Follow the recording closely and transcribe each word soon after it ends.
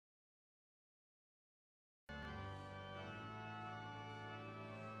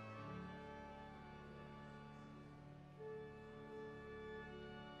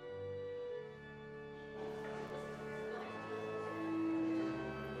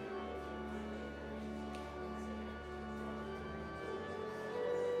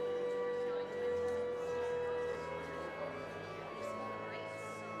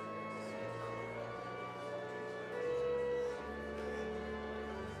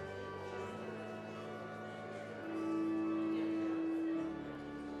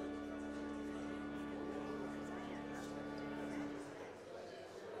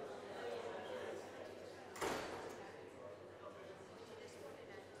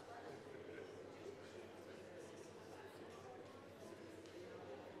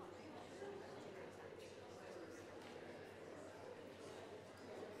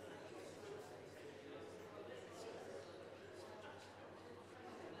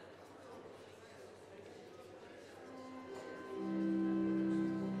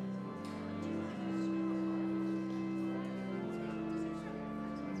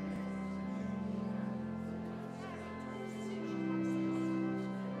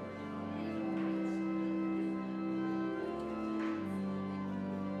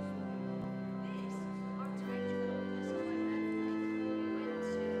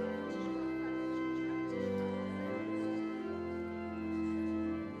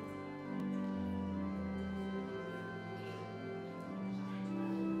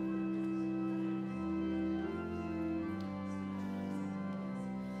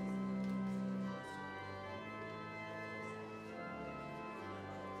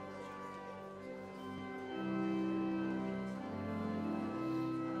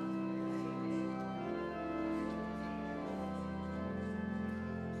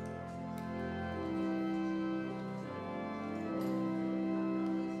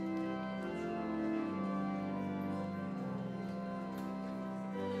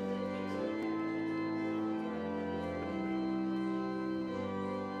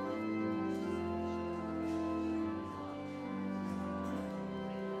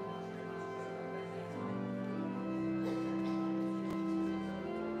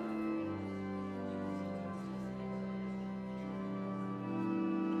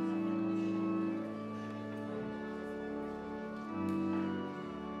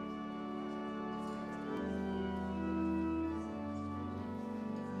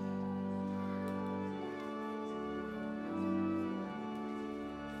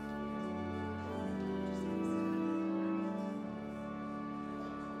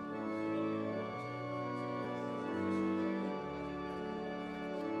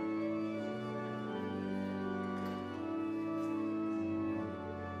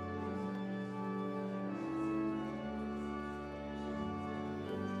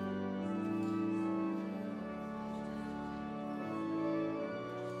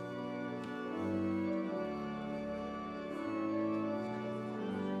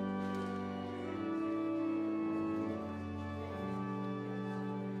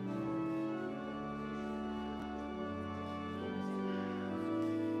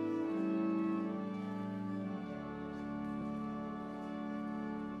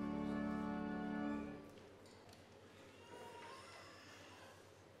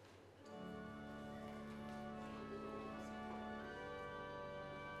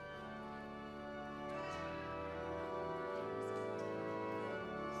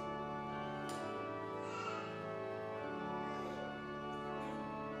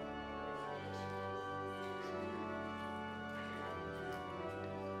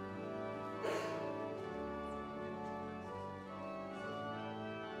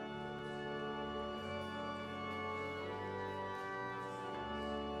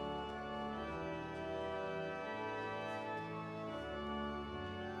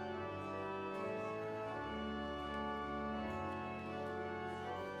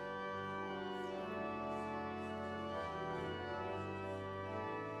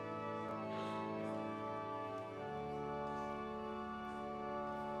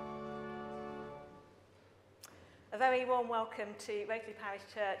very warm welcome to Rothley Parish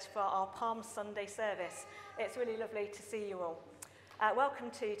Church for our Palm Sunday service. It's really lovely to see you all. Welcome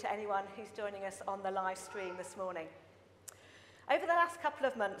to anyone who's joining us on the live stream this morning. Over the last couple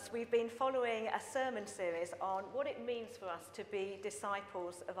of months, we've been following a sermon series on what it means for us to be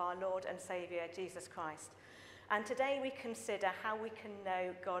disciples of our Lord and Saviour, Jesus Christ. And today we consider how we can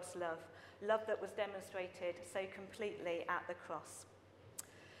know God's love that was demonstrated so completely at the cross.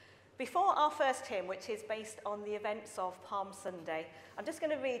 Before our first hymn, which is based on the events of Palm Sunday, I'm just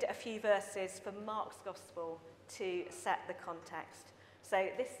going to read a few verses from Mark's Gospel to set the context. So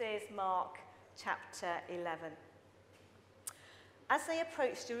this is Mark chapter 11. As they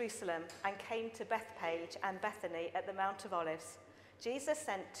approached Jerusalem and came to Bethphage and Bethany at the Mount of Olives, Jesus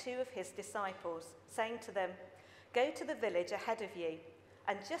sent two of his disciples, saying to them, "Go to the village ahead of you,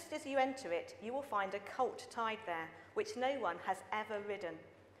 and just as you enter it, you will find a colt tied there, which no one has ever ridden.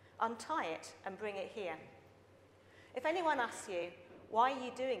 Untie it and bring it here. If anyone asks you, 'Why are you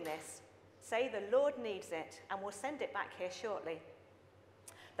doing this?' say, 'The Lord needs it, and will send it back here shortly.'"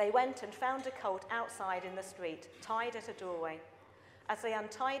 They went and found a colt outside in the street, tied at a doorway. As they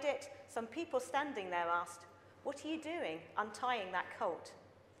untied it, some people standing there asked, "What are you doing, untying that colt?"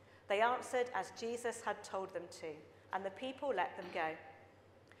 They answered as Jesus had told them to, and the people let them go.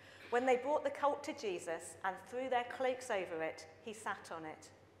 When they brought the colt to Jesus and threw their cloaks over it, he sat on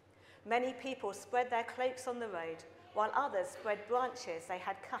it. Many people spread their cloaks on the road, while others spread branches they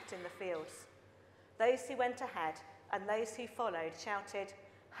had cut in the fields. Those who went ahead and those who followed shouted,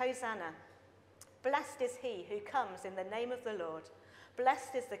 "Hosanna! Blessed is he who comes in the name of the Lord.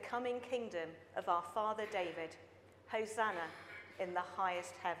 Blessed is the coming kingdom of our father David. Hosanna in the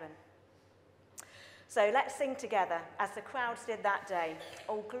highest heaven." So let's sing together as the crowds did that day.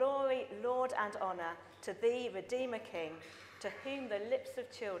 "All glory, Lord, and honour to thee, Redeemer King, to whom the lips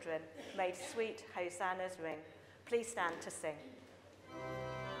of children made sweet hosannas ring." Please stand to sing.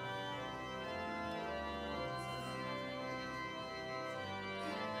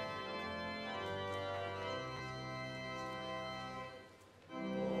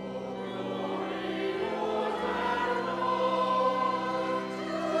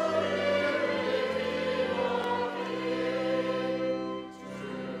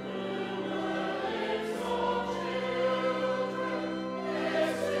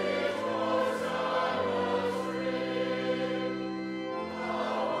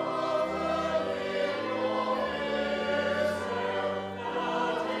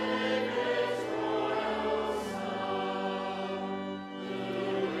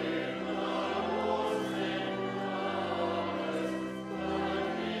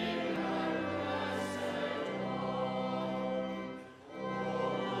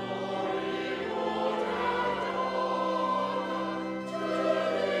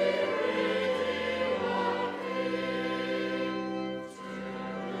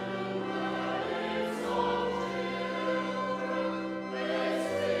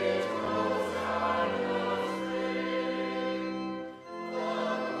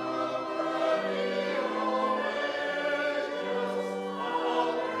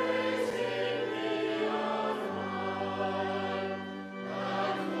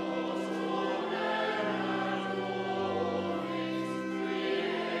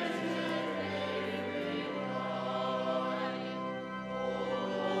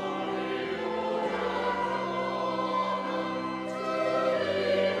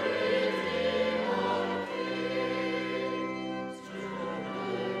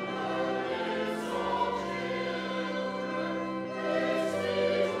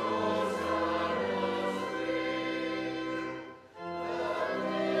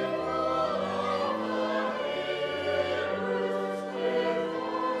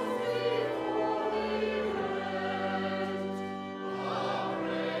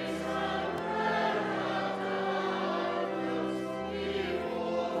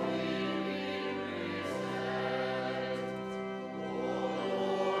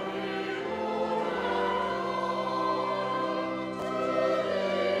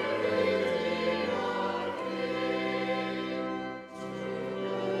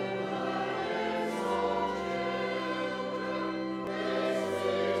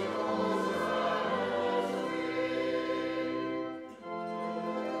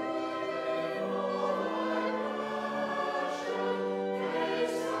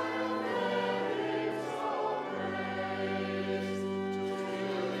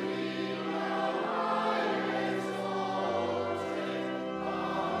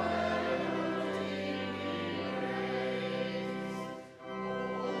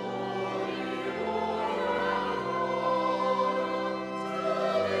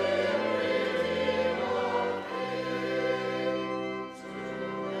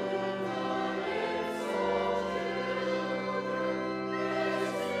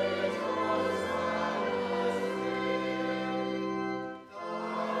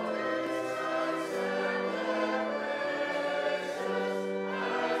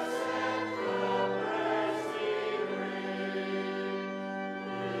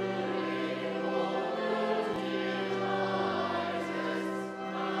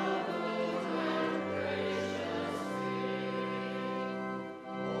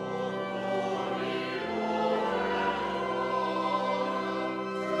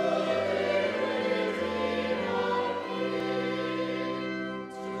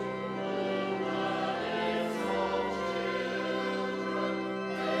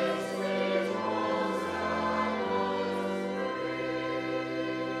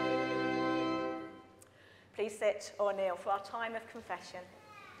 sit or kneel for our time of confession.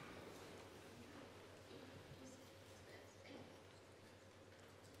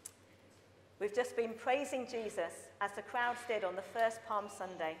 We've just been praising Jesus as the crowds did on the first Palm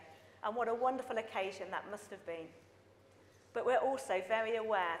Sunday, and what a wonderful occasion that must have been. But we're also very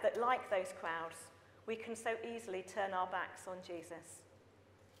aware that, like those crowds, we can so easily turn our backs on Jesus.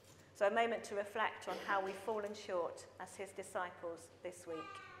 So a moment to reflect on how we've fallen short as his disciples this week.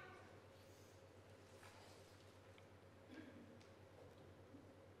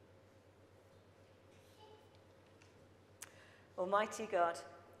 Almighty God,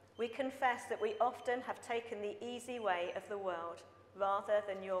 we confess that we often have taken the easy way of the world rather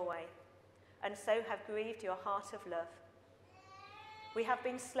than your way, and so have grieved your heart of love. We have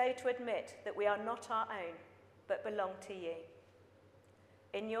been slow to admit that we are not our own, but belong to you.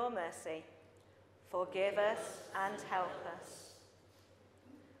 In your mercy, forgive us and help us.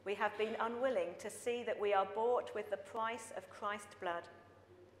 We have been unwilling to see that we are bought with the price of Christ's blood.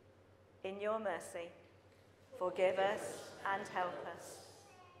 In your mercy, forgive us and help us.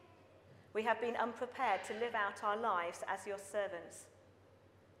 We have been unprepared to live out our lives as your servants.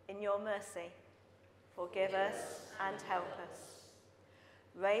 In your mercy, forgive us and help us.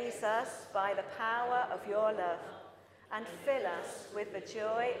 Raise us by the power of your love and fill us with the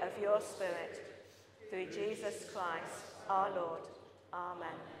joy of your Spirit. Through Jesus Christ, our Lord. Amen.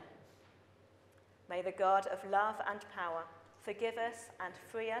 May the God of love and power forgive us and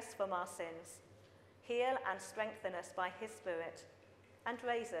free us from our sins, heal and strengthen us by his Spirit, and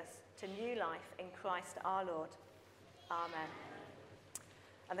raise us to new life in Christ our Lord. Amen.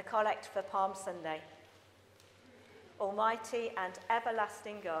 And the collect for Palm Sunday. Almighty and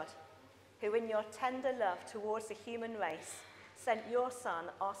everlasting God, who in your tender love towards the human race sent your Son,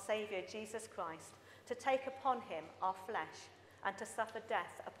 our Saviour Jesus Christ, to take upon him our flesh and to suffer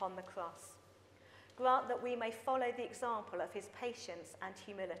death upon the cross, grant that we may follow the example of his patience and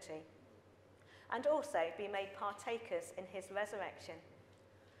humility, and also be made partakers in his resurrection.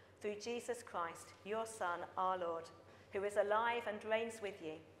 Through Jesus Christ, your Son, our Lord, who is alive and reigns with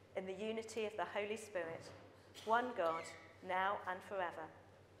you in the unity of the Holy Spirit, one God, now and forever.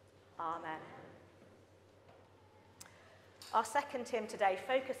 Amen. Our second hymn today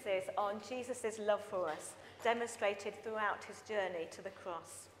focuses on Jesus' love for us, demonstrated throughout his journey to the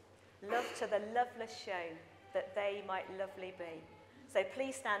cross. Love to the loveless shown, that they might lovely be. So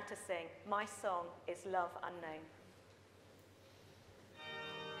please stand to sing. My song is Love Unknown.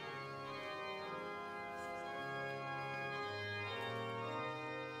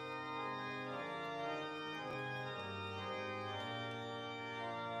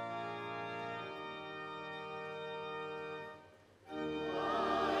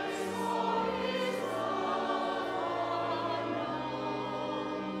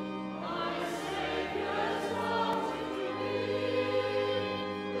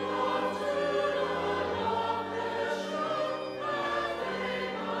 Love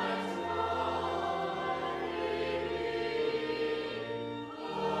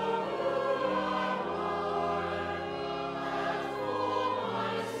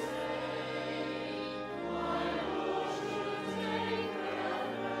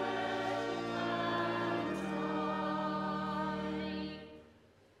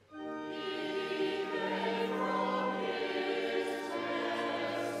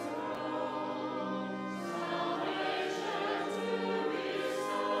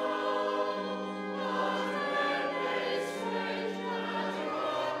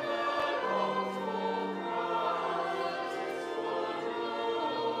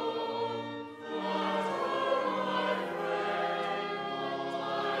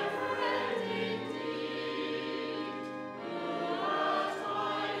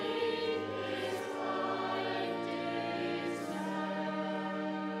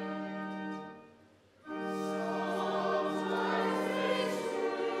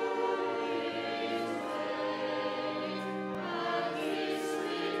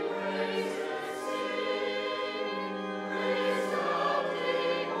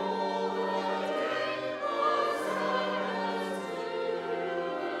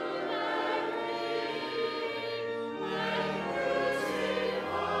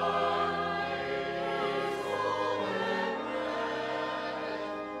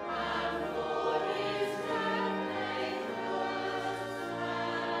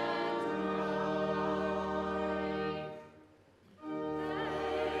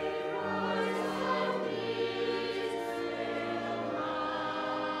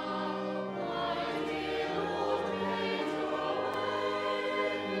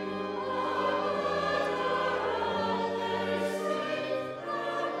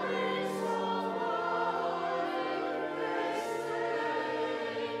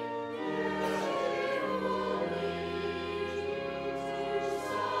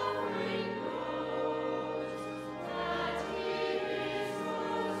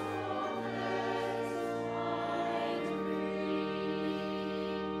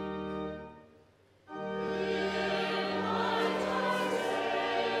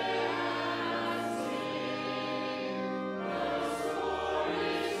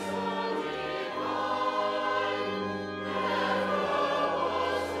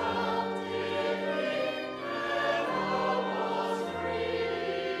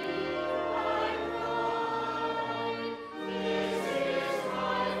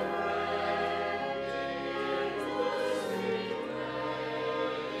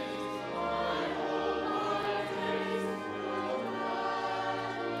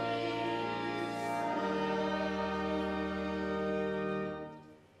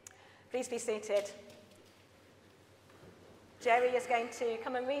Please be seated. Jerry is going to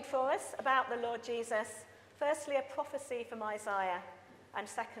come and read for us about the Lord Jesus, firstly a prophecy from Isaiah, and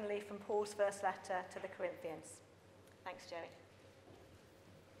secondly from Paul's first letter to the Corinthians. Thanks, Jerry.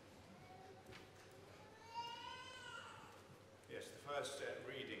 Yes, the first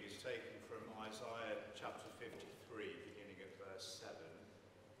reading is taken from Isaiah chapter 53, beginning at verse 7,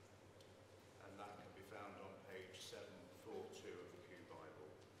 and that can be found on page 742 of the Pew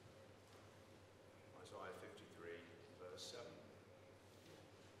Bible. Isaiah 53, verse 7.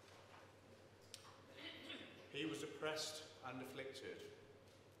 He was oppressed and afflicted,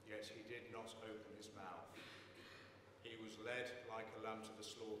 yet he did not open his mouth. He was led like a lamb to the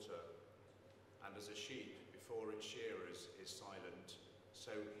slaughter, and as a sheep before its shearers is silent,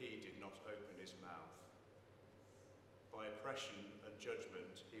 so he did not open his mouth. By oppression and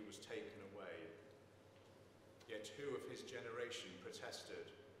judgment he was taken away. Yet who of his generation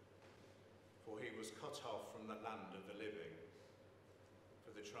protested? For he was cut off from the land of the living.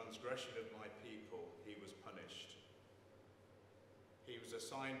 For the transgression of my people he was punished. He was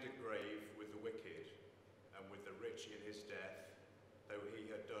assigned a grave with the wicked and with the rich in his death, though he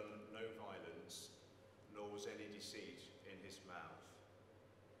had done no violence, nor was any deceit in his mouth.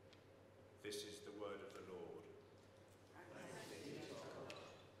 This is the word of the Lord.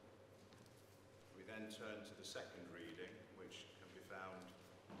 We then turn to the second reading, which can be found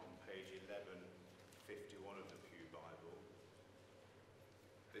on page 1151 of the Pew Bible.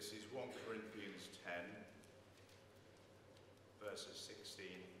 This is 1 Corinthians 10, verses 16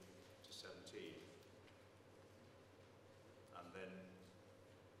 to 17, and then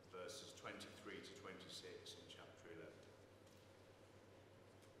verses 23 to 26 in chapter 11.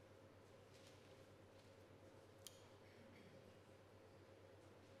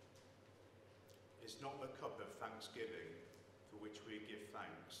 Is not the cup of thanksgiving for which we give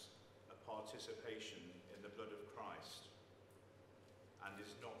thanks a participation in the blood of Christ? And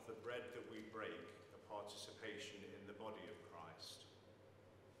is not the bread that we break a participation in the body of Christ?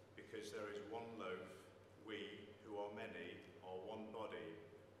 Because there is one loaf, we, who are many, are one body,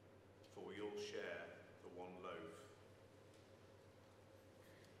 for we all share the one loaf.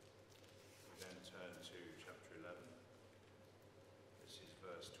 We then turn to chapter 11. This is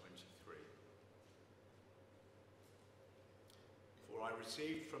verse 23. For I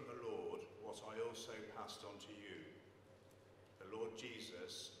received from the Lord what I also passed on to you. The Lord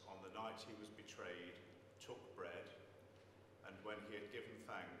Jesus, on the night he was betrayed, took bread, and when he had given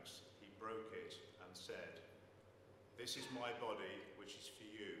thanks, he broke it and said, "This is my body, which is for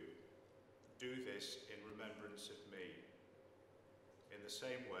you. Do this in remembrance of me." In the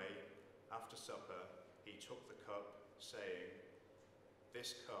same way, after supper, he took the cup, saying,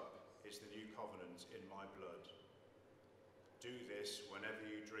 "This cup is the new covenant in my blood. Do this whenever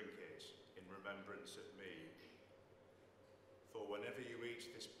you drink it in remembrance of me. For whenever you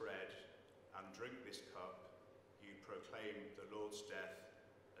eat this bread and drink this cup, you proclaim the Lord's death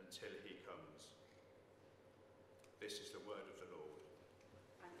until he comes." This is the word of the Lord.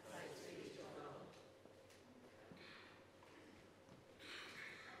 And thanks be to God.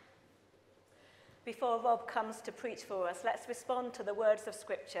 Before Rob comes to preach for us, let's respond to the words of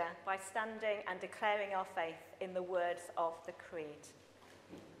Scripture by standing and declaring our faith in the words of the Creed.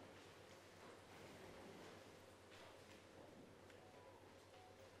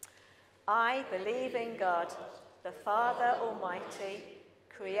 I believe in God, the Father Almighty,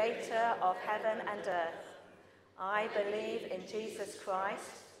 creator of heaven and earth. I believe in Jesus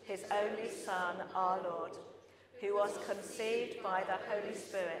Christ, his only Son, our Lord, who was conceived by the Holy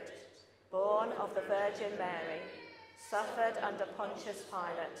Spirit, born of the Virgin Mary, suffered under Pontius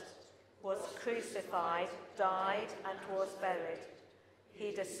Pilate, was crucified, died, and was buried.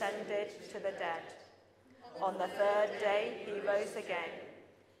 He descended to the dead. On the third day he rose again.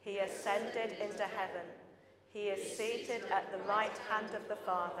 He ascended into heaven. He is seated at the right hand of the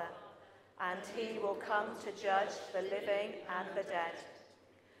Father, and he will come to judge the living and the dead.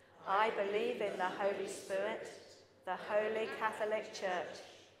 I believe in the Holy Spirit, the Holy Catholic Church,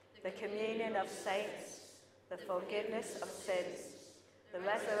 the communion of saints, the forgiveness of sins, the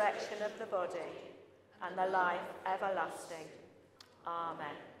resurrection of the body, and the life everlasting.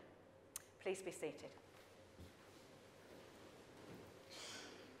 Amen. Please be seated.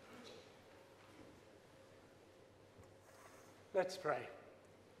 Let's pray.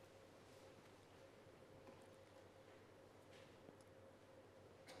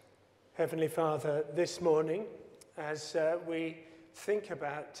 Heavenly Father, this morning, as we think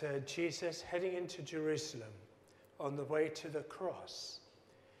about Jesus heading into Jerusalem on the way to the cross,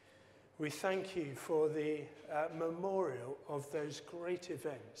 we thank you for the memorial of those great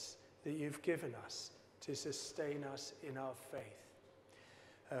events that you've given us to sustain us in our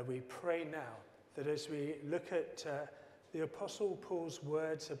faith. We pray now that as we look at the Apostle Paul's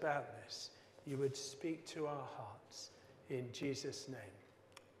words about this, you would speak to our hearts. In Jesus' name,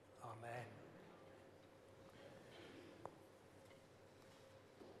 amen.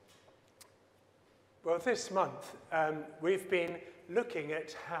 Well, this month we've been looking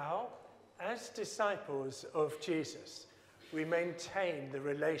at how, as disciples of Jesus, we maintain the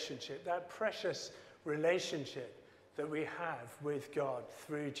relationship, that precious relationship that we have with God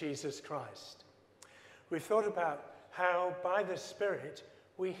through Jesus Christ. We've thought about how by the Spirit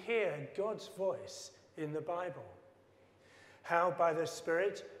we hear God's voice in the Bible. How by the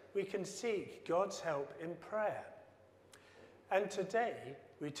Spirit we can seek God's help in prayer. And today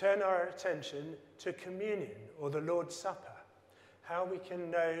we turn our attention to communion, or the Lord's Supper, how we can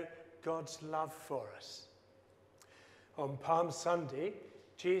know God's love for us. On Palm Sunday,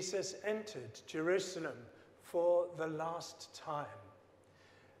 Jesus entered Jerusalem for the last time,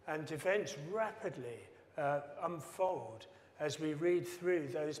 and events rapidly unfold as we read through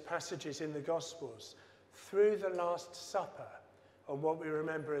those passages in the Gospels, through the Last Supper on what we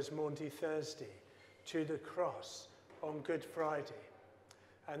remember as Maundy Thursday, to the cross on Good Friday.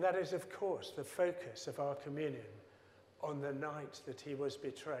 And that is, of course, the focus of our communion on the night that he was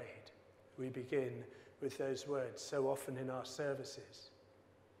betrayed. We begin with those words so often in our services.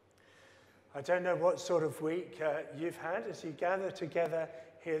 I don't know what sort of week you've had as you gather together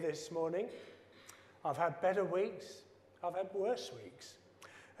here this morning. I've had better weeks, I've had worse weeks.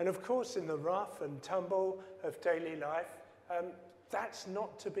 And of course, in the rough and tumble of daily life, that's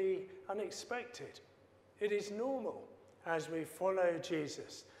not to be unexpected. It is normal as we follow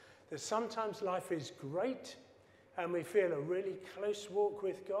Jesus that sometimes life is great and we feel a really close walk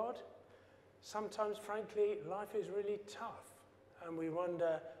with God. Sometimes, frankly, life is really tough and we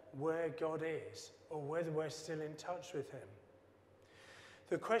wonder where God is or whether we're still in touch with him.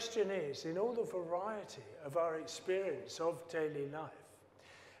 The question is, in all the variety of our experience of daily life,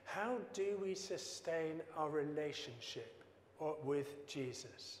 how do we sustain our relationship with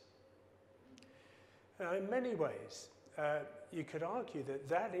Jesus? Now, in many ways, you could argue that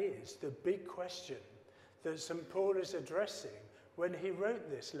that is the big question that St. Paul is addressing when he wrote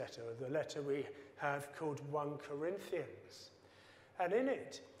this letter, the letter we have called 1 Corinthians. And in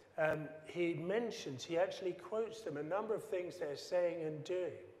it, he actually quotes them a number of things they're saying and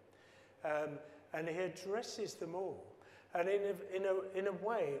doing. And he addresses them all. And in a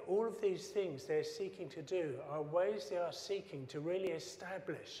way, all of these things they're seeking to do are ways they are seeking to really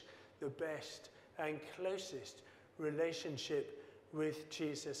establish the best and closest relationship with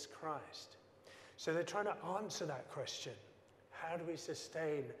Jesus Christ. So they're trying to answer that question. How do we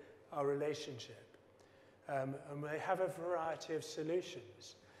sustain our relationship? And they have a variety of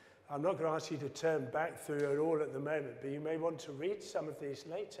solutions. I'm not going to ask you to turn back through it all at the moment, but you may want to read some of these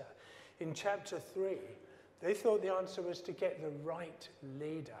later. In chapter 3, they thought the answer was to get the right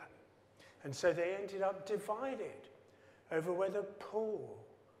leader. And so they ended up divided over whether Paul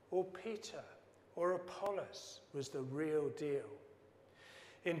or Peter or Apollos was the real deal.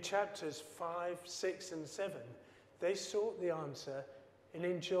 In chapters 5, 6, and 7, they sought the answer in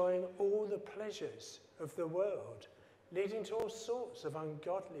enjoying all the pleasures of the world, leading to all sorts of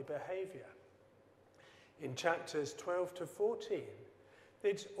ungodly behavior. In chapters 12 to 14,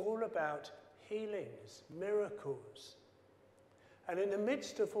 it's all about healings, miracles. And in the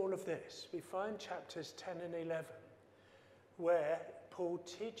midst of all of this, we find chapters 10 and 11, where Paul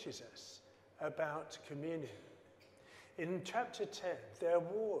teaches us about communion. In chapter 10, they're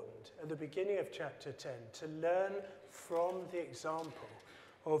warned at the beginning of chapter 10 to learn from the example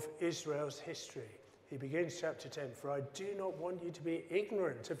of Israel's history. He begins chapter 10, "For I do not want you to be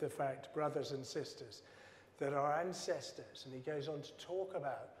ignorant of the fact, brothers and sisters, that our ancestors," and he goes on to talk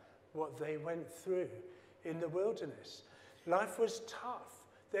about what they went through in the wilderness. Life was tough.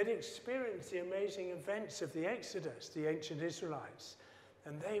 They'd experienced the amazing events of the Exodus, the ancient Israelites,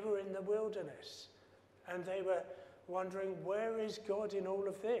 and they were in the wilderness. And they were wondering, where is God in all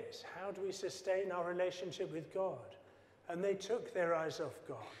of this? How do we sustain our relationship with God? And they took their eyes off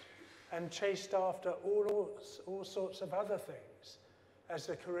God and chased after all sorts of other things, as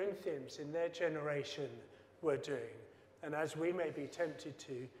the Corinthians in their generation were doing, and as we may be tempted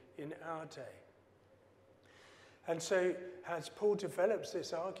to in our day. And so, as Paul develops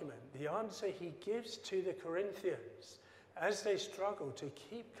this argument, the answer he gives to the Corinthians as they struggle to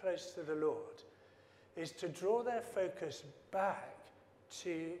keep close to the Lord is to draw their focus back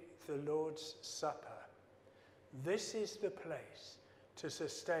to the Lord's Supper. This is the place to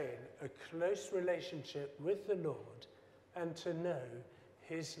sustain a close relationship with the Lord and to know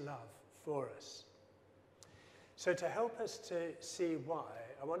his love for us. So to help us to see why,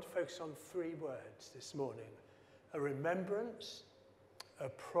 I want to focus on 3 words this morning: a remembrance, a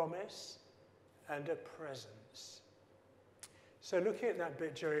promise, and a presence. So looking at that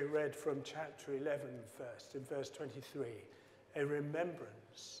bit Jerry read from chapter 11 first, in verse 23, a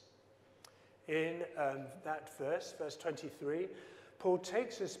remembrance. In that verse 23, Paul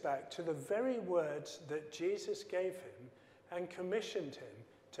takes us back to the very words that Jesus gave him and commissioned him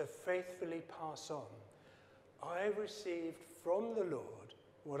to faithfully pass on. I received from the Lord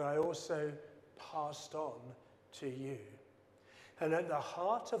what I also passed on to you. And at the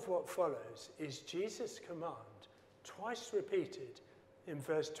heart of what follows is Jesus' command, twice repeated in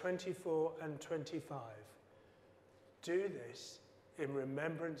verse 24 and 25. Do this in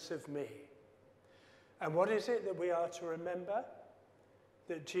remembrance of me. And what is it that we are to remember?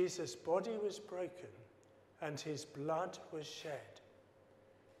 That Jesus' body was broken and his blood was shed.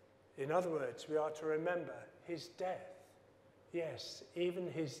 In other words, we are to remember his death. Yes,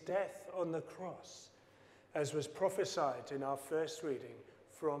 even his death on the cross, as was prophesied in our first reading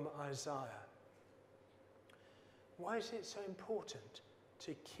from Isaiah. Why is it so important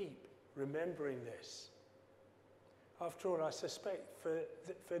to keep remembering this? After all, I suspect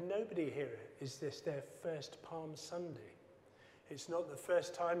for nobody here is this their first Palm Sunday. It's not the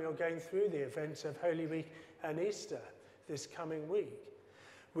first time you're going through the events of Holy Week and Easter this coming week.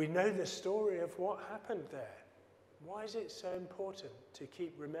 We know the story of what happened there. Why is it so important to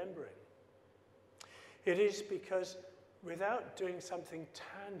keep remembering? It is because without doing something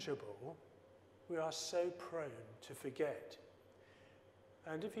tangible, we are so prone to forget.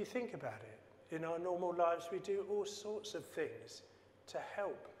 And if you think about it, in our normal lives, we do all sorts of things to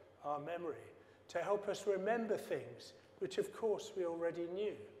help our memory, to help us remember things which, of course, we already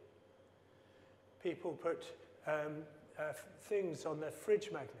knew. People put things on their fridge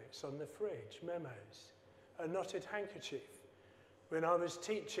magnets, on the fridge, memos, a knotted handkerchief. When I was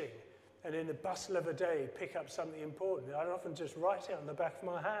teaching, and in the bustle of a day, pick up something important, I'd often just write it on the back of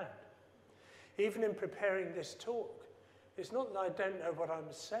my hand. Even in preparing this talk, it's not that I don't know what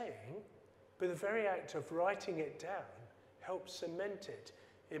I'm saying, but the very act of writing it down helps cement it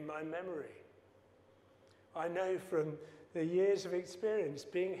in my memory. I know from the years of experience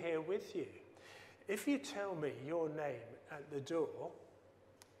being here with you, if you tell me your name at the door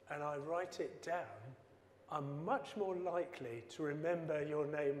and I write it down, I'm much more likely to remember your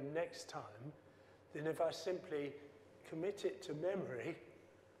name next time than if I simply commit it to memory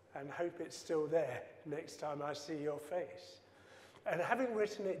and hope it's still there next time I see your face. And having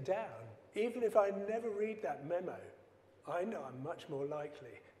written it down, even if I never read that memo, I know I'm much more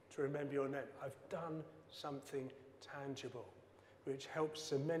likely to remember your name. I've done something tangible, which helps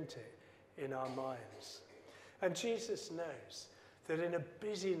cement it in our minds. And Jesus knows that in a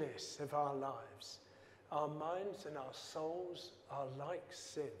busyness of our lives, our minds and our souls are like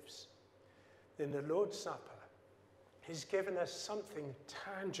sieves. In the Lord's Supper, he's given us something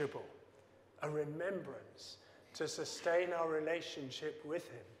tangible, a remembrance to sustain our relationship with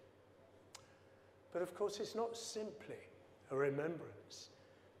him. But of course, it's not simply a remembrance,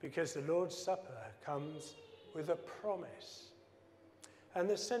 because the Lord's Supper comes with a promise. And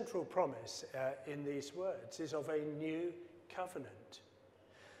the central promise in these words is of a new covenant.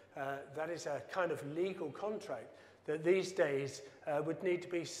 That is a kind of legal contract that these days would need to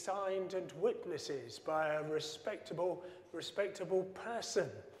be signed and witnesses by a respectable person.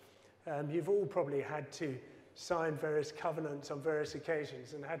 You've all probably had to sign various covenants on various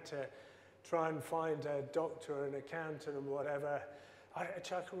occasions and had to try and find a doctor or an accountant and whatever. I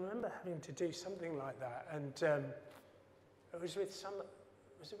can remember having to do something like that, and it was with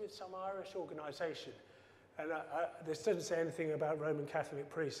some Irish organisation. And this doesn't say anything about Roman Catholic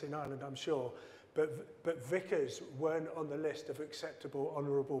priests in Ireland, I'm sure, but vicars weren't on the list of acceptable,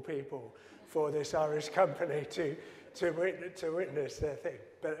 honourable people for this Irish company to witness their thing.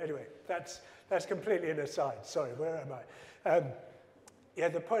 But anyway, that's completely an aside. Sorry, where am I? Yeah,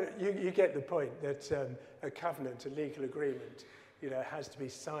 the point, you get the point that a covenant, a legal agreement, has to be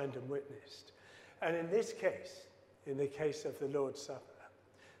signed and witnessed. And in this case, in the case of the Lord's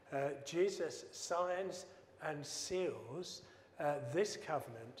Supper, Jesus signs and seals this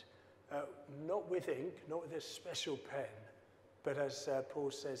covenant, not with ink, not with a special pen, but as Paul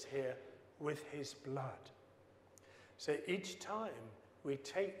says here, with his blood. So each time we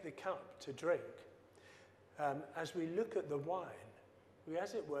take the cup to drink, as we look at the wine, we,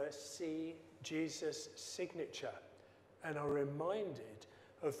 as it were, see Jesus' signature and are reminded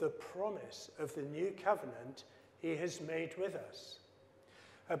of the promise of the new covenant he has made with us.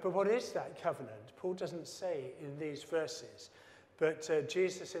 But what is that covenant? Paul doesn't say in these verses, But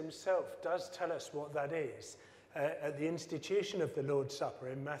Jesus himself does tell us what that is at the institution of the Lord's Supper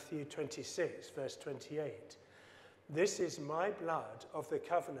in Matthew 26, verse 28. This is my blood of the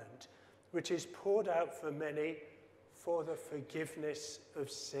covenant, which is poured out for many for the forgiveness of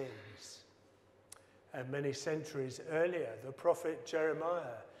sins. And many centuries earlier, the prophet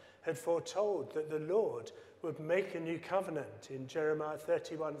Jeremiah had foretold that the Lord would make a new covenant in Jeremiah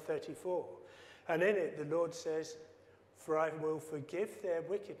 31:34. And in it, the Lord says, "For I will forgive their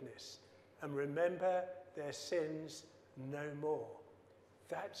wickedness and remember their sins no more."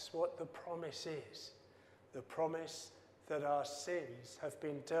 That's what the promise is. The promise that our sins have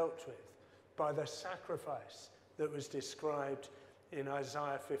been dealt with by the sacrifice that was described in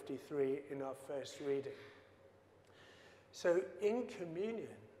Isaiah 53 in our first reading. So in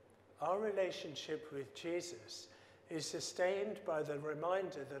communion, our relationship with Jesus is sustained by the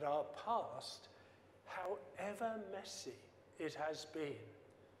reminder that our past, however messy it has been,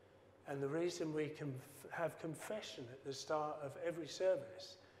 and the reason we can have confession at the start of every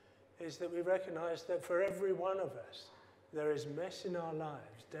service is that we recognize that for every one of us, there is mess in our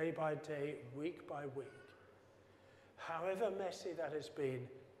lives, day by day, week by week. However messy that has been,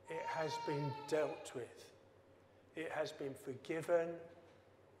 it has been dealt with. It has been forgiven,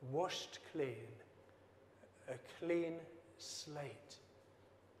 washed clean, a clean slate.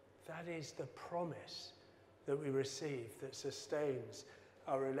 That is the promise that we receive that sustains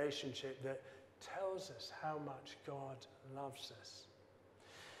our relationship, that tells us how much God loves us.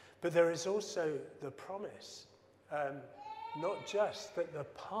 But there is also the promise, not just that the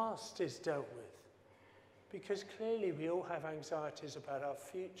past is dealt with, because clearly we all have anxieties about our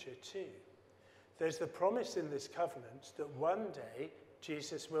future too. There's the promise in this covenant that one day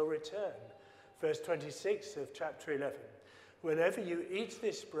Jesus will return. Verse 26 of chapter 11. Whenever you eat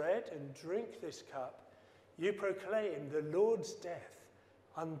this bread and drink this cup, you proclaim the Lord's death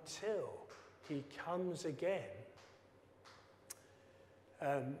until he comes again.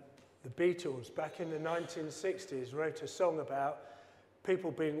 The Beatles, back in the 1960s, wrote a song about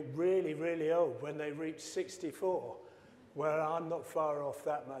people being really, really old when they reach 64. Well, I'm not far off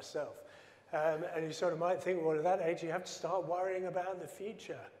that myself. And you sort of might think, well, at that age, you have to start worrying about the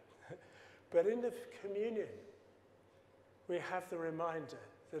future. But in the communion, we have the reminder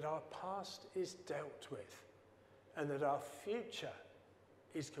that our past is dealt with and that our future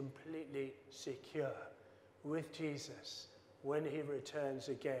is completely secure with Jesus when he returns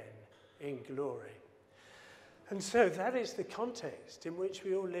again in glory. And so that is the context in which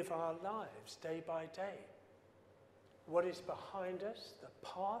we all live our lives day by day. What is behind us, the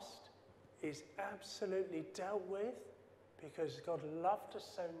past, is absolutely dealt with because God loved us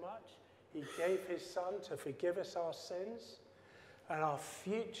so much. He gave his son to forgive us our sins. And our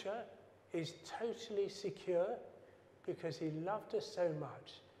future is totally secure because he loved us so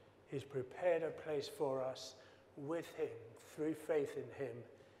much. He's prepared a place for us with him, through faith in him,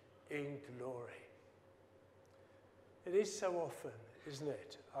 in glory. It is so often, isn't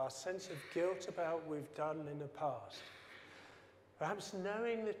it, our sense of guilt about what we've done in the past. Perhaps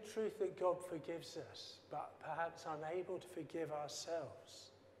knowing the truth that God forgives us, but perhaps unable to forgive ourselves.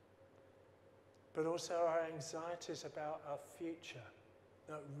 But also our anxieties about our future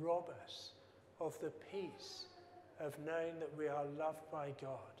that rob us of the peace of knowing that we are loved by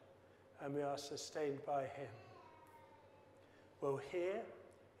God and we are sustained by him. Well, here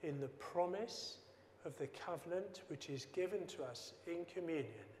in the promise of the covenant which is given to us in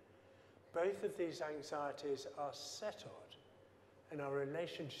communion, both of these anxieties are settled and our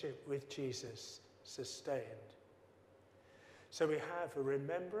relationship with Jesus sustained. So we have a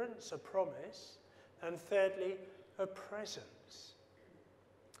remembrance, a promise, and thirdly, a presence.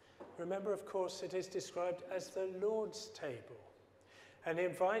 Remember, of course, it is described as the Lord's table and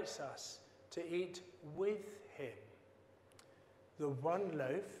invites us to eat with him. The one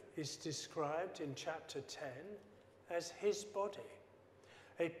loaf is described in chapter 10 as his body,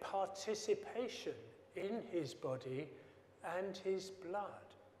 a participation in his body and his blood.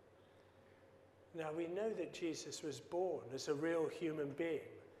 Now, we know that Jesus was born as a real human being,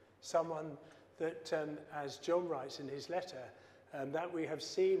 someone that, as John writes in his letter, that we have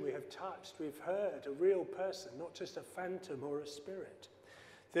seen, we have touched, we've heard, a real person, not just a phantom or a spirit.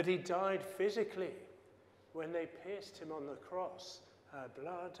 That he died physically when they pierced him on the cross.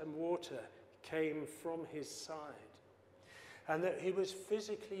 Blood and water came from his side. And that he was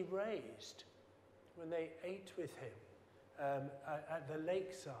physically raised when they ate with him at the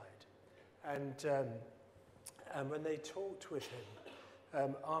lakeside. And when they talked with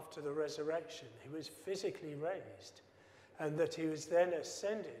him after the resurrection, he was physically raised. And that he was then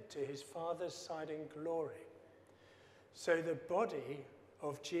ascended to his Father's side in glory. So the body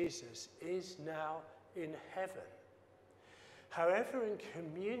of Jesus is now in heaven. However, in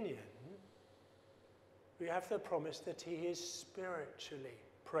communion, we have the promise that he is spiritually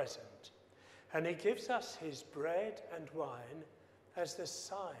present. And he gives us his bread and wine as the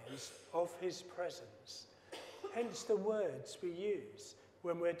signs of his presence. Hence the words we use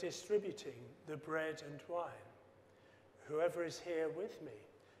when we're distributing the bread and wine. Whoever is here with me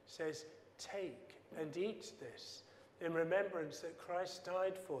says, "Take and eat this in remembrance that Christ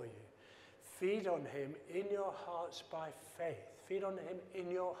died for you. Feed on him in your hearts by faith." Feed on him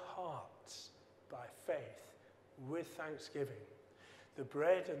in your hearts by faith with thanksgiving. The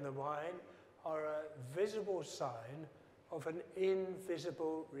bread and the wine are a visible sign of an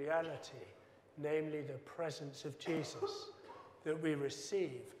invisible reality, namely the presence of Jesus, that we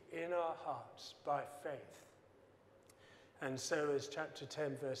receive in our hearts by faith. And so, as chapter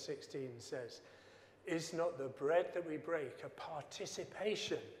 10, verse 16 says, is not the bread that we break a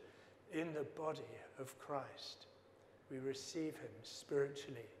participation in the body of Christ? We receive him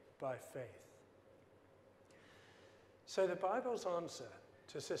spiritually by faith. So the Bible's answer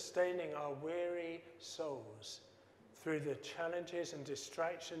to sustaining our weary souls through the challenges and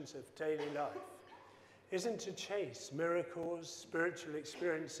distractions of daily life isn't to chase miracles, spiritual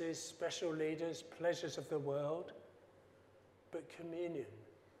experiences, special leaders, pleasures of the world, but communion,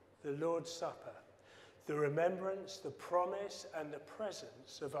 the Lord's Supper, the remembrance, the promise, and the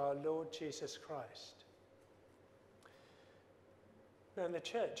presence of our Lord Jesus Christ. Now, in the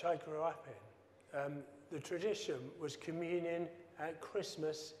church I grew up in, the tradition was communion at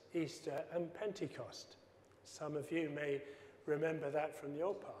Christmas, Easter, and Pentecost. Some of you may remember that from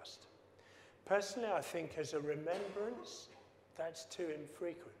your past. Personally, I think as a remembrance, that's too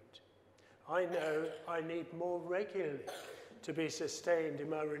infrequent. I know I need more regularly to be sustained in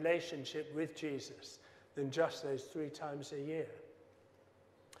my relationship with Jesus than just those 3 times a year.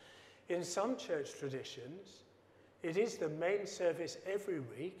 In some church traditions, it is the main service every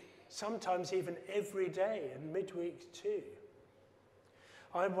week, sometimes even every day, and midweek too.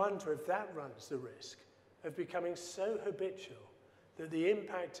 I wonder if that runs the risk of becoming so habitual that the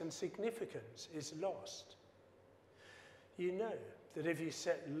impact and significance is lost. You know that if you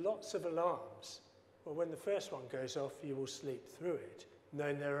set lots of alarms, well, when the first one goes off, you will sleep through it,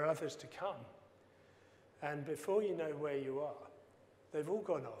 knowing there are others to come. And before you know where you are, they've all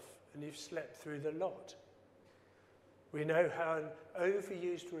gone off and you've slept through the lot. We know how an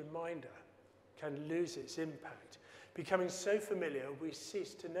overused reminder can lose its impact, becoming so familiar we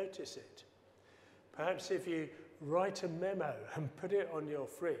cease to notice it. Perhaps if you write a memo and put it on your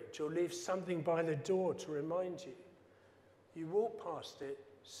fridge or leave something by the door to remind you, you walk past it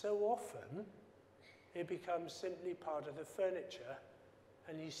so often it becomes simply part of the furniture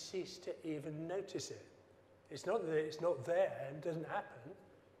and you cease to even notice it. It's not that it's not there and doesn't happen,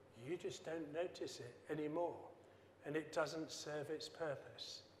 you just don't notice it anymore and it doesn't serve its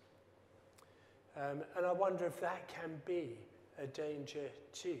purpose. And I wonder if that can be a danger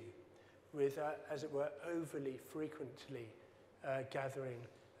too, with, as it were, overly frequently gathering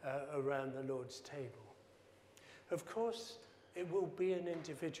around the Lord's table. Of course, it will be an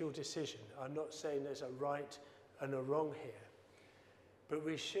individual decision. I'm not saying there's a right and a wrong here, but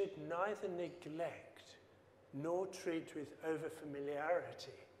we should neither neglect nor treat with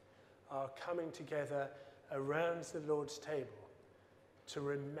over-familiarity our coming together around the Lord's table to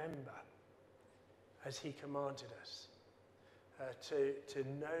remember as he commanded us, to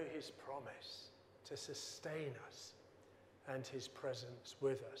know his promise, to sustain us, and his presence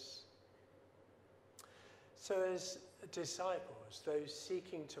with us. So as disciples, those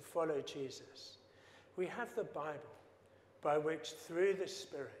seeking to follow Jesus, we have the Bible by which through the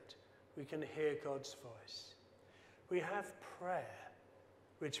Spirit we can hear God's voice. We have prayer,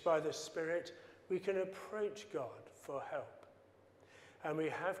 which by the Spirit we can approach God for help. And we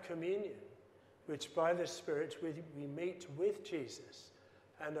have communion, which by the Spirit we meet with Jesus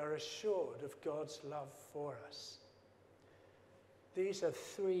and are assured of God's love for us. These are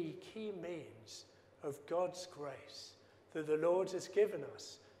 3 key means of God's grace that the Lord has given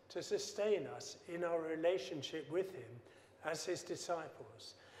us to sustain us in our relationship with him as his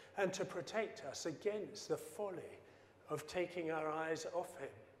disciples and to protect us against the folly of taking our eyes off him,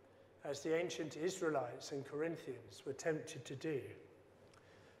 as the ancient Israelites and Corinthians were tempted to do.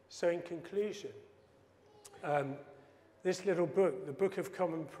 So in conclusion, this little book, the Book of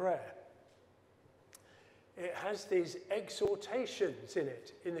Common Prayer, it has these exhortations in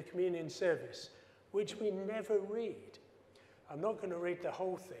it in the communion service, which we never read. I'm not going to read the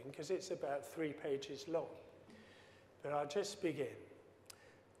whole thing because it's about 3 pages long, but I'll just begin.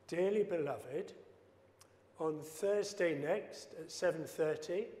 Dearly beloved, on Thursday next at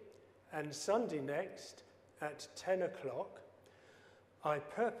 7:30 and Sunday next at 10 o'clock, I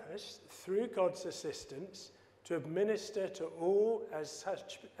purpose, through God's assistance, to administer to all as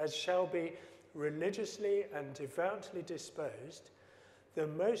shall be religiously and devoutly disposed, the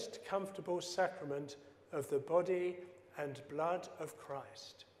most comfortable sacrament of the body and blood of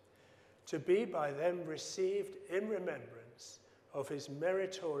Christ, to be by them received in remembrance of his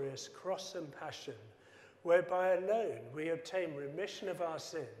meritorious cross and passion, whereby alone we obtain remission of our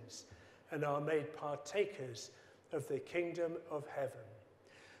sins and are made partakers of the kingdom of heaven.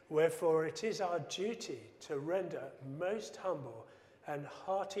 Wherefore it is our duty to render most humble and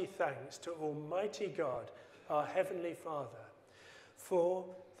hearty thanks to Almighty God, our Heavenly Father, for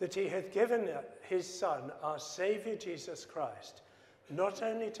that he hath given his Son, our Saviour Jesus Christ, not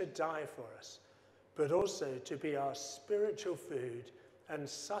only to die for us, but also to be our spiritual food and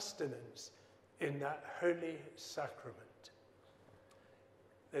sustenance in that holy sacrament.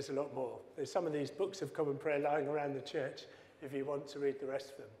 There's a lot more. There's some of these books of common prayer lying around the church if you want to read the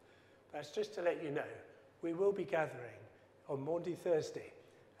rest of them. That's just to let you know, we will be gathering on Maundy Thursday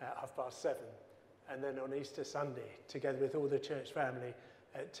at 7:30, and then on Easter Sunday, together with all the church family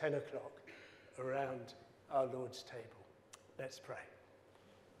at 10 o'clock around our Lord's table. Let's pray.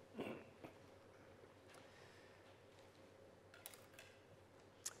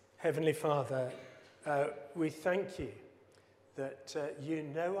 Heavenly Father, we thank you that you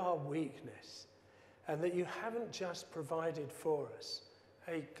know our weakness and that you haven't just provided for us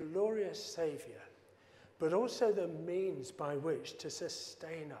a glorious Saviour, but also the means by which to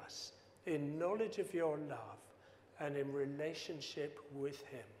sustain us in knowledge of your love and in relationship with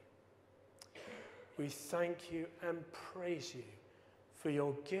him. We thank you and praise you for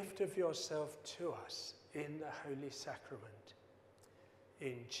your gift of yourself to us in the Holy Sacrament.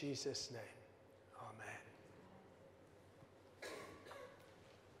 In Jesus' name, amen.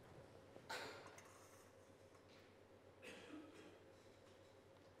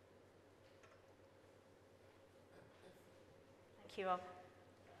 Thank you, Rob.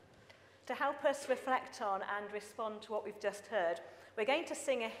 To help us reflect on and respond to what we've just heard, we're going to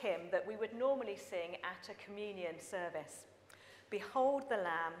sing a hymn that we would normally sing at a communion service. Behold the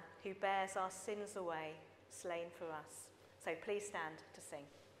Lamb who bears our sins away, slain for us. So please stand to sing.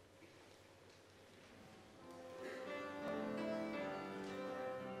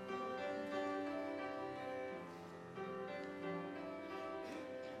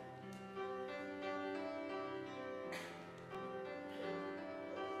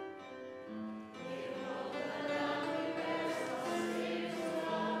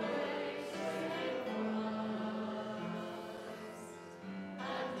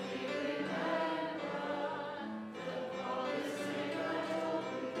 Remember the promise made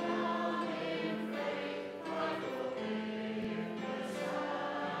by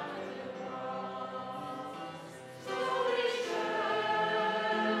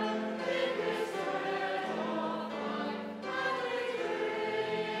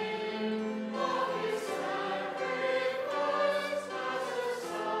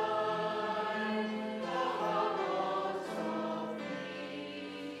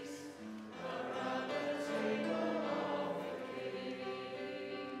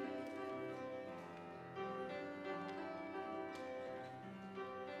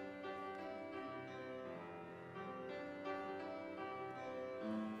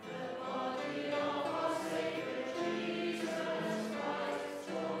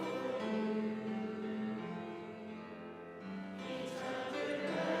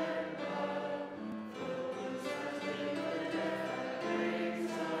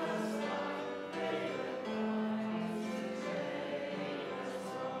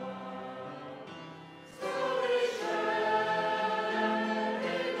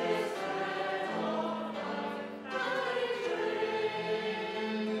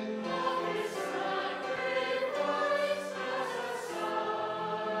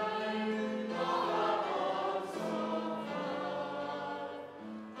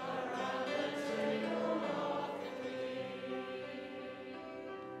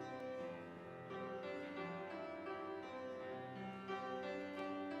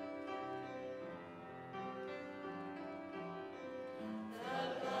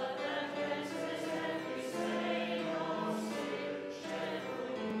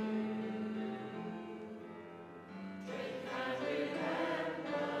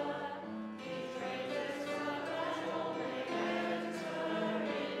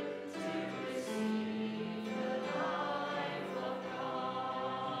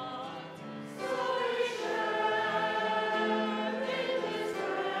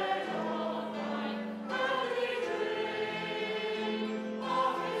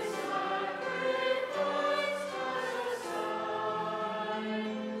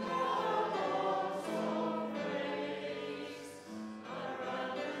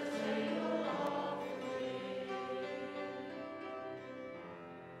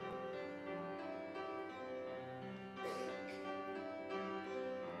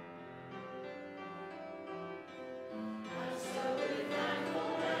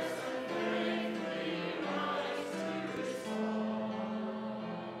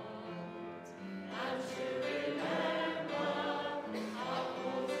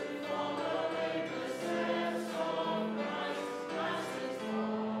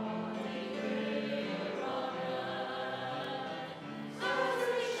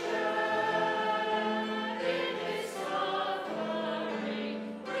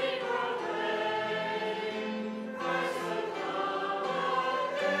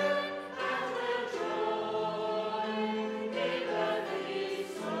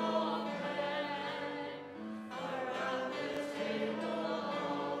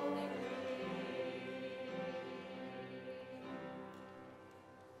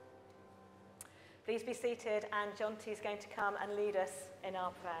Please be seated, and John T is going to come and lead us in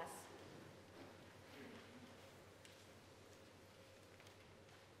our prayers.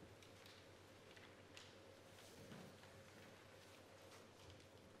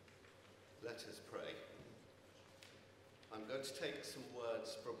 Let us pray. I'm going to take some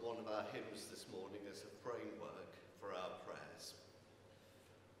words from one of our hymns this morning as a framework for our prayers.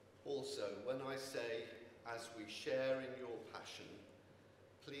 Also, when I say, as we share in your passion,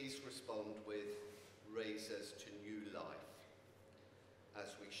 please respond with, raise us to new life.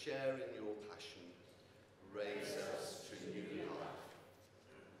 As we share in your passion, raise us to new life.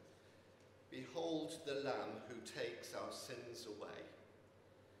 Behold the Lamb who takes our sins away.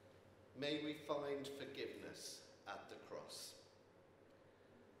 May we find forgiveness at the cross.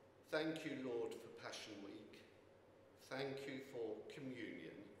 Thank you, Lord, for Passion Week. Thank you for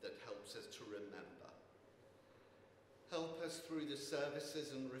communion that helps us to remember. Help us through the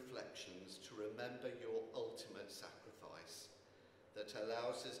services and reflections to remember your ultimate sacrifice that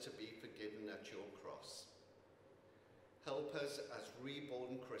allows us to be forgiven at your cross. Help us as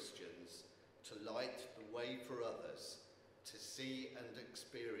reborn Christians to light the way for others to see and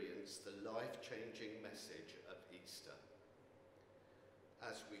experience the life-changing message of Easter.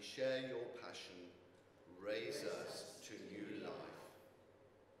 As we share your passion, raise us to new life.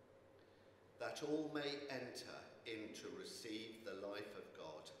 That all may enter in to receive the life of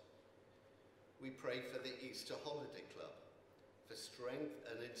God. We pray for the Easter Holiday Club, for strength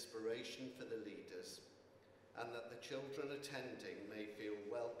and inspiration for the leaders, and that the children attending may feel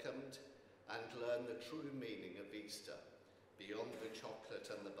welcomed and learn the true meaning of Easter, beyond the chocolate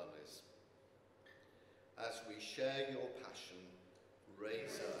and the bunnies. As we share your passion,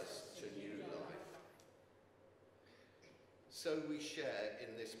 raise us to new life. So we share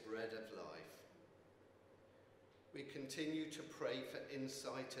in this bread of life. We continue to pray for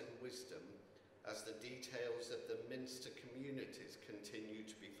insight and wisdom as the details of the Minster communities continue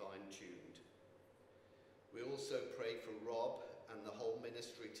to be fine-tuned. We also pray for Rob and the whole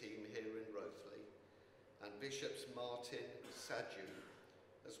ministry team here in Rothley, and Bishops Martin, Saju,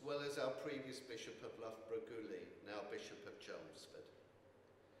 as well as our previous Bishop of Loughborough Gooley, now Bishop of Chelmsford.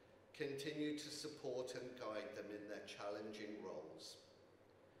 Continue to support and guide them in their challenging roles.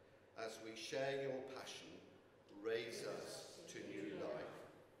 As we share your passion, raise us to new life.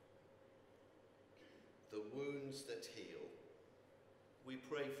 The wounds that heal. We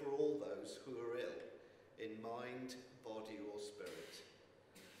pray for all those who are ill, in mind, body or spirit,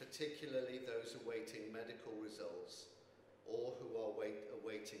 particularly those awaiting medical results or who are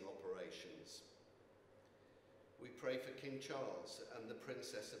awaiting operations. We pray for King Charles and the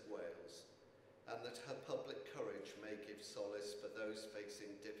Princess of Wales, and that her public courage may give solace for those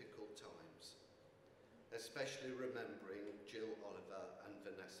facing difficult times, especially remembering Jill Oliver and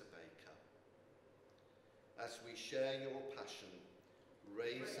Vanessa Baker. As we share your passion,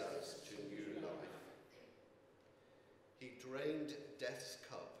 raise us to new life. He drained death's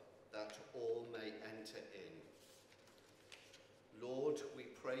cup that all may enter in. Lord, we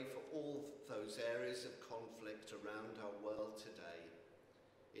pray for all those areas of conflict around our world today,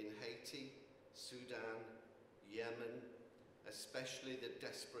 in Haiti, Sudan, Yemen, especially the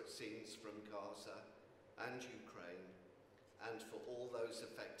desperate scenes from Gaza and Ukraine, and for all those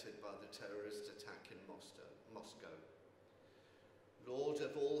affected by the terrorist attack in Moscow. Lord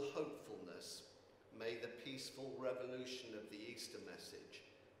of all hopefulness, may the peaceful revolution of the Easter message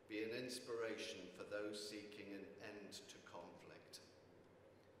be an inspiration for those seeking an end to conflict.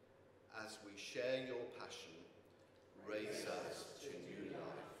 As we share your passion, raise us to new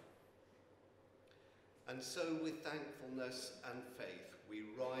life. And so with thankfulness and faith, we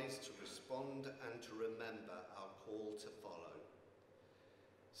rise to respond and to remember our call to follow.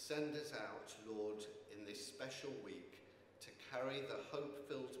 Send us out, Lord, in this special week to carry the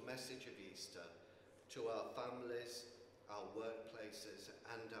hope-filled message of Easter to our families, our workplaces,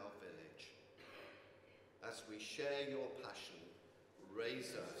 and our village. As we share your passion,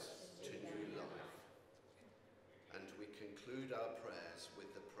 raise us to new life. And we conclude our prayers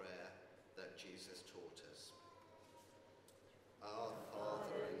with the prayer that Jesus taught us. Our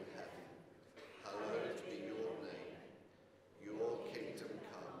Father in heaven, hallowed be your name. Your kingdom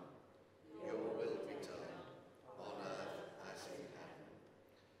come, your will be done, on earth as in heaven.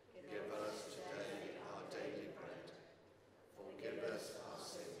 Give us today our daily bread. Forgive us our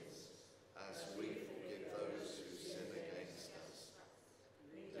sins, as we forgive those who sin against us.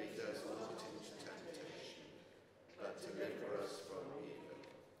 Lead us not into temptation, but deliver us from evil.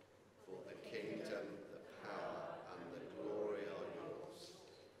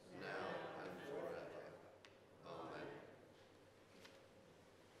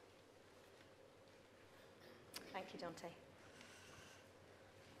 Thank you, Jonty.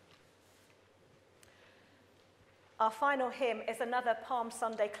 Our final hymn is another Palm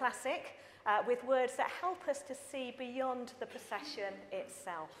Sunday classic with words that help us to see beyond the procession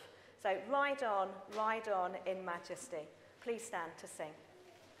itself. So, ride on in majesty. Please stand to sing.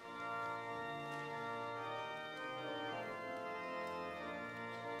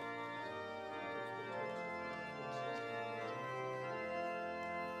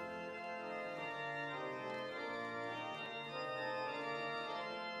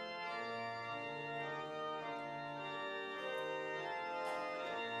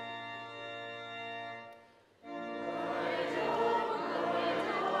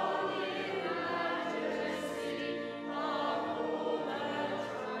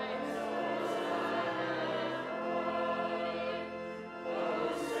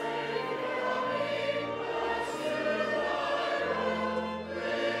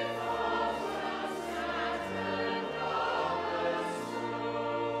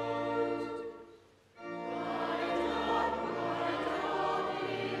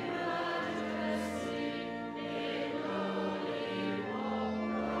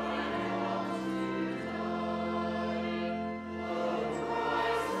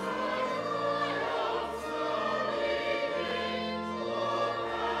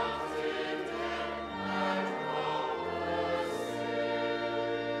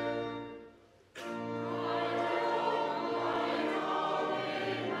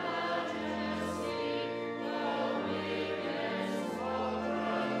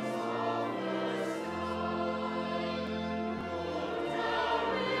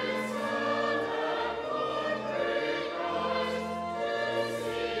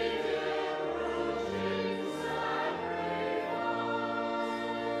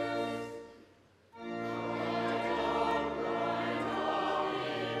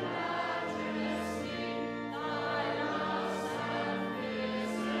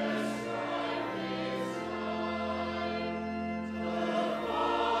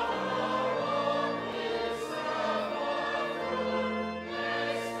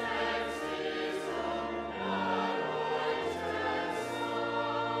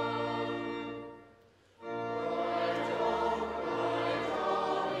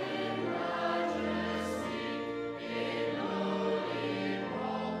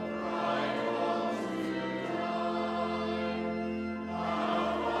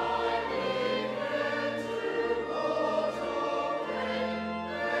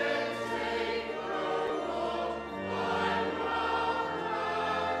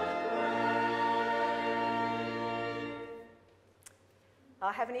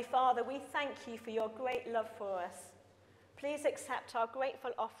 Our Heavenly Father, we thank you for your great love for us. Please accept our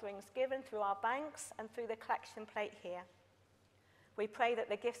grateful offerings given through our banks and through the collection plate here. We pray that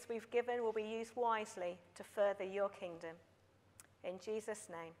the gifts we've given will be used wisely to further your kingdom. In Jesus'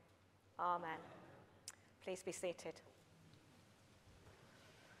 name, amen. Please be seated.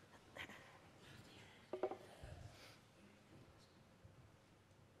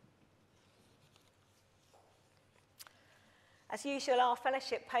 As usual, our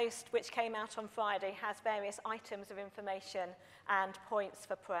fellowship post, which came out on Friday, has various items of information and points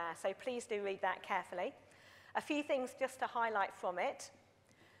for prayer, so please do read that carefully. A few things just to highlight from it.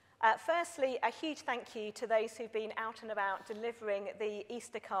 Firstly, a huge thank you to those who've been out and about delivering the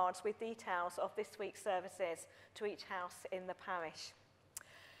Easter cards with details of this week's services to each house in the parish.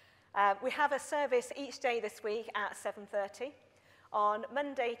 We have a service each day this week at 7:30. On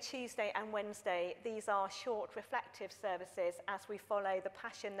Monday, Tuesday and Wednesday, these are short reflective services as we follow the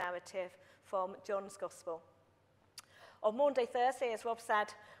Passion narrative from John's Gospel. On Maundy Thursday, as Rob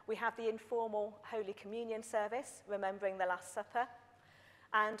said, we have the informal Holy Communion service, remembering the Last Supper.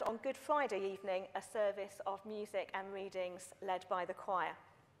 And on Good Friday evening, a service of music and readings led by the choir.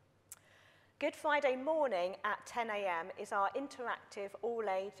 Good Friday morning at 10 a.m. is our interactive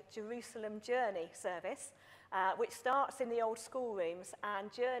all-age Jerusalem Journey service, which starts in the old schoolrooms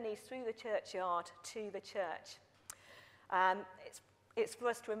and journeys through the churchyard to the church. It's for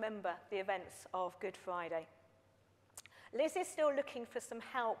us to remember the events of Good Friday. Liz is still looking for some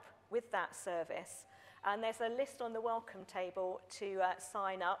help with that service, and there's a list on the welcome table to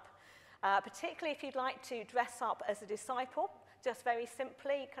sign up, particularly if you'd like to dress up as a disciple, just very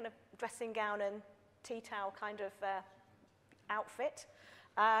simply, kind of dressing gown and tea towel kind of outfit.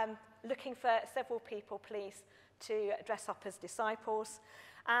 Looking for several people, please, to dress up as disciples.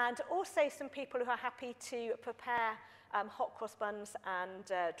 And also some people who are happy to prepare hot cross buns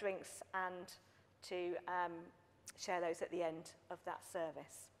and drinks and to share those at the end of that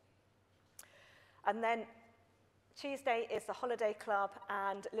service. And then Tuesday is the holiday club,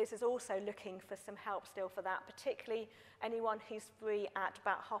 and Liz is also looking for some help still for that, particularly anyone who's free at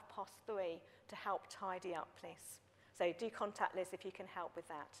about 3:30 to help tidy up, please. So do contact Liz if you can help with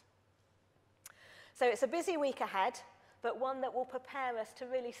that. So it's a busy week ahead, but one that will prepare us to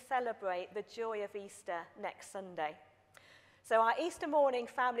really celebrate the joy of Easter next Sunday. So our Easter morning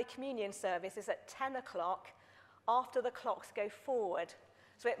family communion service is at 10 o'clock after the clocks go forward.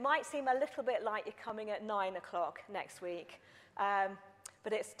 So it might seem a little bit like you're coming at 9 o'clock next week,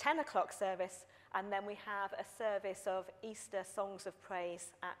 but it's 10 o'clock service, and then we have a service of Easter songs of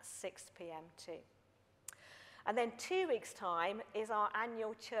praise at 6 p.m. too. And then 2 weeks' time is our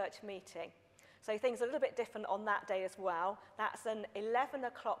annual church meeting. So things are a little bit different on that day as well. That's an 11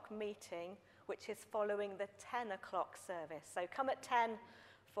 o'clock meeting, which is following the 10 o'clock service. So come at 10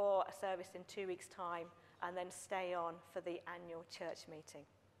 for a service in 2 weeks' time, and then stay on for the annual church meeting.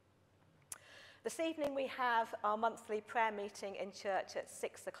 This evening we have our monthly prayer meeting in church at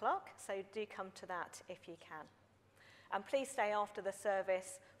 6 o'clock, so do come to that if you can. And please stay after the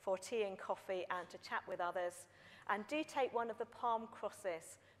service for tea and coffee and to chat with others. And do take one of the palm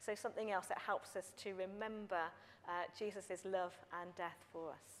crosses, so something else that helps us to remember Jesus' love and death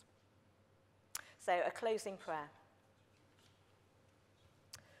for us. So a closing prayer.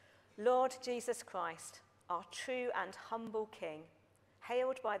 Lord Jesus Christ, our true and humble King,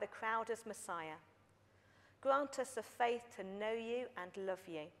 hailed by the crowd as Messiah, grant us the faith to know you and love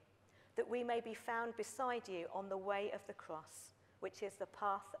you, that we may be found beside you on the way of the cross, which is the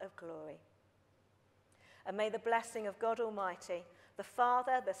path of glory. And may the blessing of God Almighty, the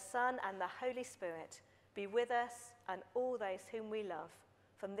Father, the Son, and the Holy Spirit be with us and all those whom we love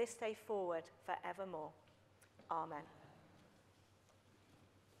from this day forward forevermore. Amen.